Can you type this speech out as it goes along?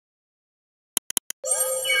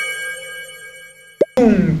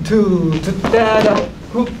투 따다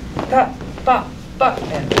훅타빠빠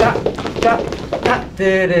따따따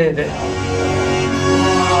데레레.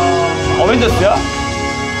 어벤져스야?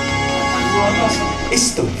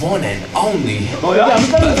 It's the one and only. 뭐야?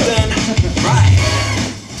 Right.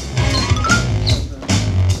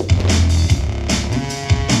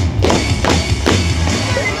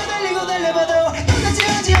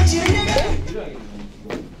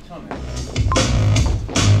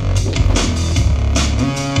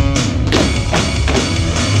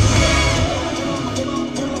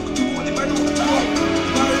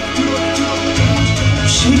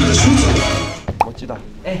 멋지다.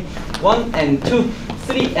 1 and 2,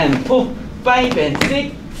 3 and 4, 5 and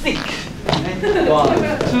 6, 6. 1,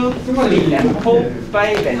 2, 3 and 4,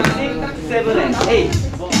 5 and 6, 7 and 8.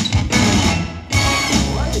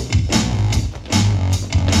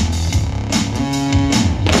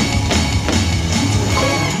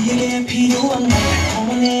 우리에게 필요한 날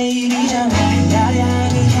어머니의 일이잖아. 나를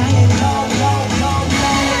향해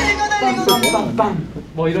빰빰빰빰.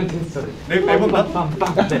 뭐 이런 테스트. 랩본다?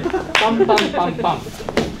 빰빰빰. 네. 빰빰빰빰.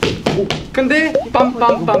 근데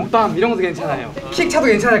빰빰빰빰 이런 것도 괜찮아요. 킥 차도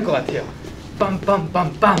괜찮을 것 같아요.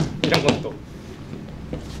 빰빰빰빰 이런 것도.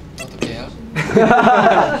 어떻게 해요?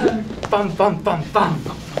 빰빰빰빰.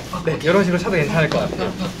 네, 이런 식으로 차도 괜찮을 것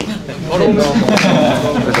같아요. 네, 어려운 거.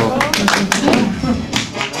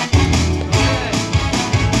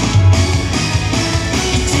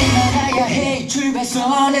 이제 나가야 해.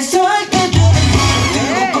 출발선에 설 때도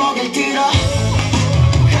고개를 들어.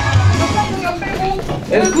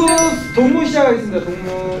 에스쿠 동무 시작하겠습니다.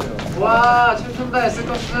 동무. 와 춤춘다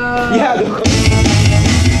에스커스. 야, 너.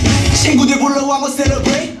 친구들 불러와 한번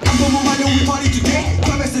celebrate. 감동 못 말려 we party today.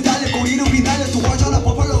 클럽에서 달려 꼬리를 휘날려 도와줘라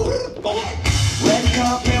버팔로. Wake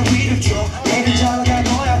up and 위를 줘. 내가 잘가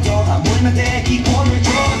너야 더. 아무리면 돼 기본을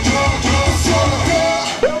줘.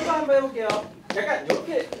 이런 거 한번 해볼게요. 약간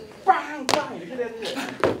이렇게 빵빵 이렇게 되는데.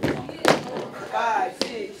 5,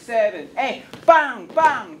 6, 7, 8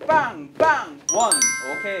 빵빵빵빵 1.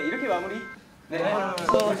 오케이, 이렇게 마무리. 네.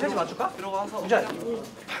 우리 셋이 맞출까? 들어가서. 유자.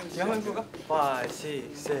 양면 해볼까? 5, 6,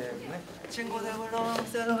 7, 8. 친구들 불러와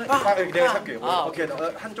celebrate. 아, 내가 할게요. 아, 오케이,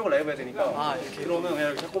 한쪽을 라이브 해야 되니까. 아 이렇게. 그러면 그냥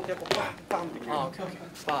이렇게 잡고 빵 이렇게. 아 오케이. 5, 6,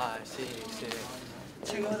 7.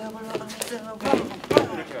 친구들 불러와 celebrate.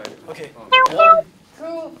 이렇게 가야 돼. 오케이. 1, 2, 3, 4,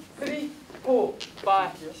 5,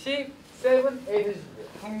 6, 7, 8 해주세요.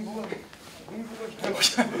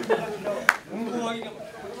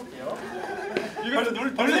 이거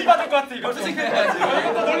놀림 받을 것 같아. 이거 솔직히 해야지.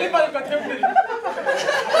 이거 놀림 받을 것 같아 형들이.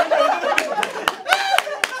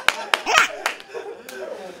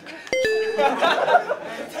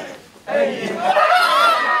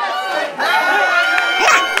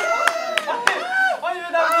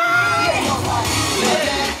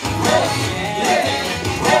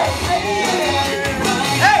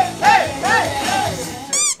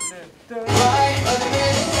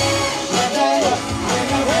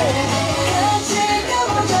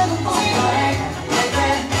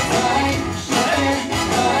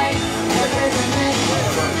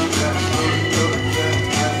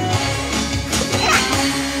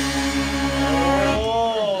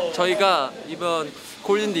 저희가 이번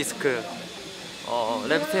골든디스크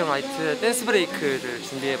레프트 앤 라이트 댄스 브레이크를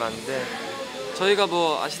준비해봤는데 저희가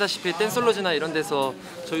뭐 아시다시피 댄솔로지나 이런 데서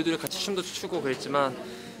저희들이 같이 춤도 추고 그랬지만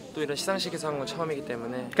또 이런 시상식에서 한 건 처음이기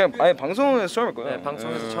때문에 그냥 아예 방송에서 처음일 거예요. 네,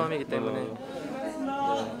 방송에서 처음이기 때문에 네,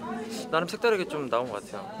 나름 색다르게 좀 나온 것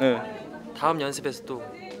같아요. 네. 다음 연습에서 또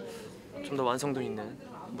좀 더 완성도 있는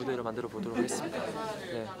무대를 만들어 보도록 하겠습니다.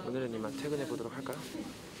 네, 오늘은 이만 퇴근해 보도록 할까요?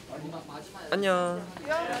 안녕.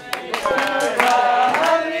 감사합니다.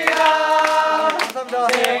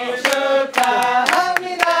 생일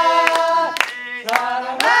축하합니다.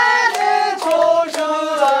 사랑하는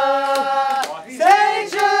조슈아 생일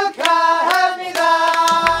축하합니다.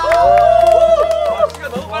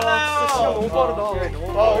 시간 너무 빨라요. 시간 너무 빠르다.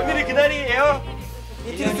 오늘이 그날이에요.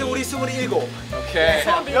 이틀째 우리 27. 오케이.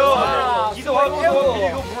 기도하고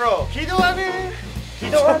그리고 불어. 기도하는.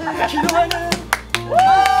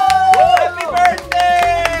 Happy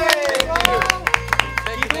birthday.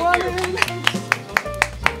 기도하는.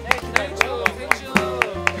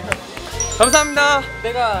 감사합니다.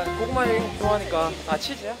 내가 고구마 좋아하니까. 아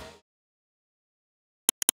치즈야?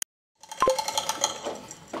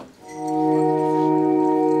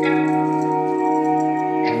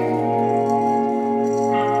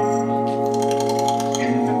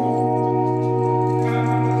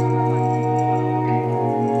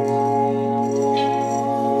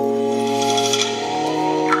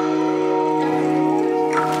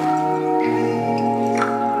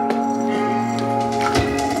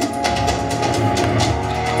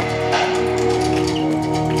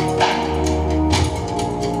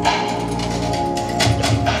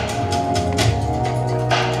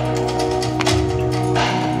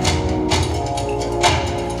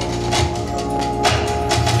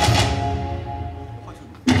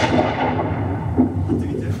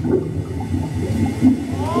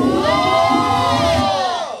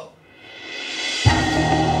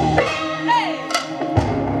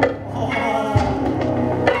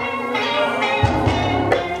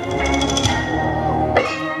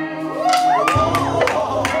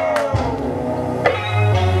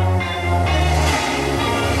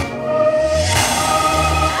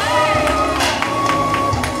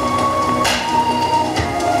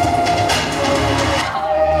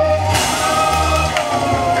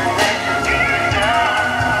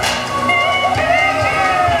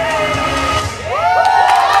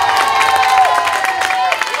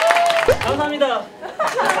 감사합니다.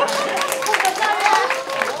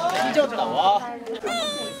 잊었다. 와.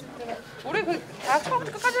 우리 다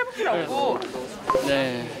처음부터 끝까지 해볼 필요 없고.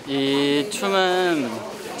 네, 이 춤은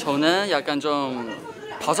저는 약간 좀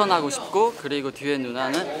벗어나고 싶고, 그리고 뒤에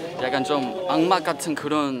누나는 약간 좀 악마 같은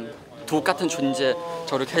그런 독 같은 존재,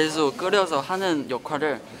 저를 계속 끌어서 하는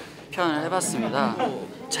역할을 표현을 해봤습니다.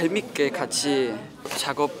 재밌게 같이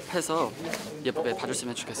작업해서 예쁘게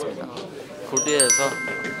봐주시면 좋겠습니다. 골디에서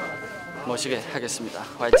멋지게 하겠습니다.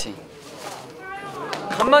 화이팅!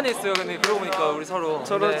 간만에 했어요. 근데 그러고 보니까 우리 서로.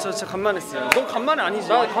 저 진짜 간만에 했어요. 넌 간만에 아니지?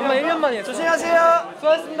 나 간만에 1년 만에 했어. 조심하세요.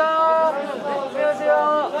 수고하셨습니다.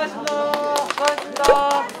 안녕하세요.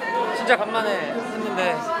 수고하셨습니다. 진짜 간만에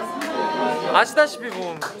했는데 아시다시피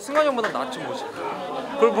뭐 승관이 형보다 낫죠 뭐지.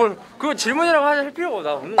 그걸 질문이라고 할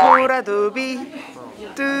필요가 없는 거야. 보라두비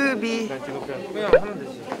뚜비. 그냥 기독편. 그냥 하면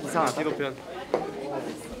되지. 이상한 기독편.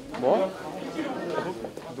 뭐?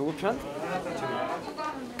 누구 편?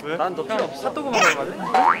 왜? 난 너 필요 없어. 핫도그 먹으러 갈래?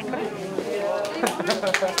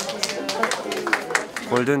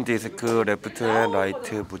 골든디스크 레프트 앤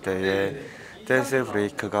라이트 무대에 댄스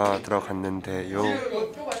브레이크가 들어갔는데요.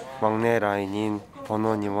 막내 라인인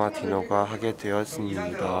버너니와 디노가 하게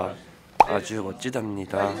되었습니다. 아주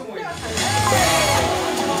멋지답니다.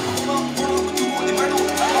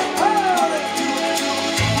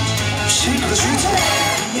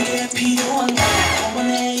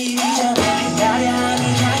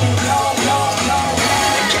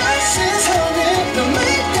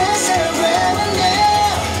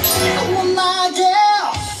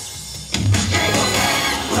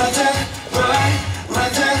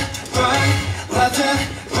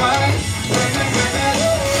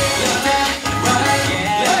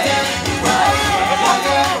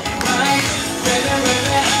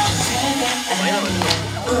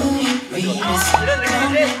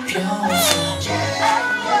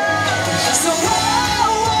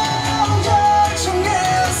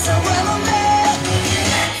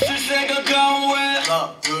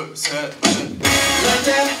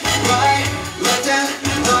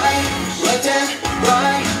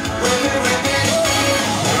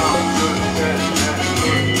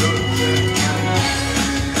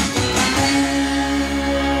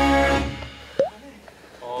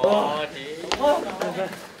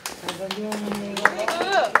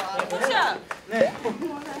 네.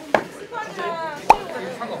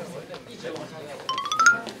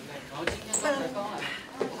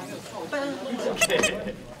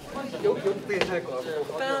 여기도 괜찮을 것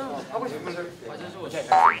같고. 하고 싶은 걸.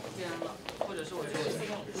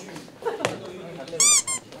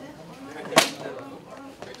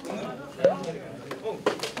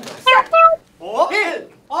 어? 1!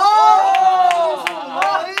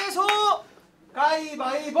 소!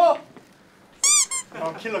 가위바위보!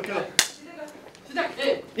 킬러. 시작.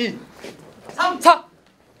 2, 3, 4,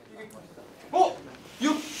 5,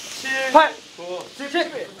 6, 7, 8, 9, 10,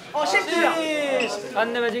 10.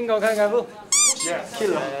 안 내면 진거 가위바위보.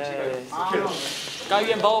 킬러.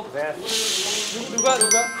 가위바위보. 누가?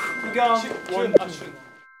 구경, 원, 준.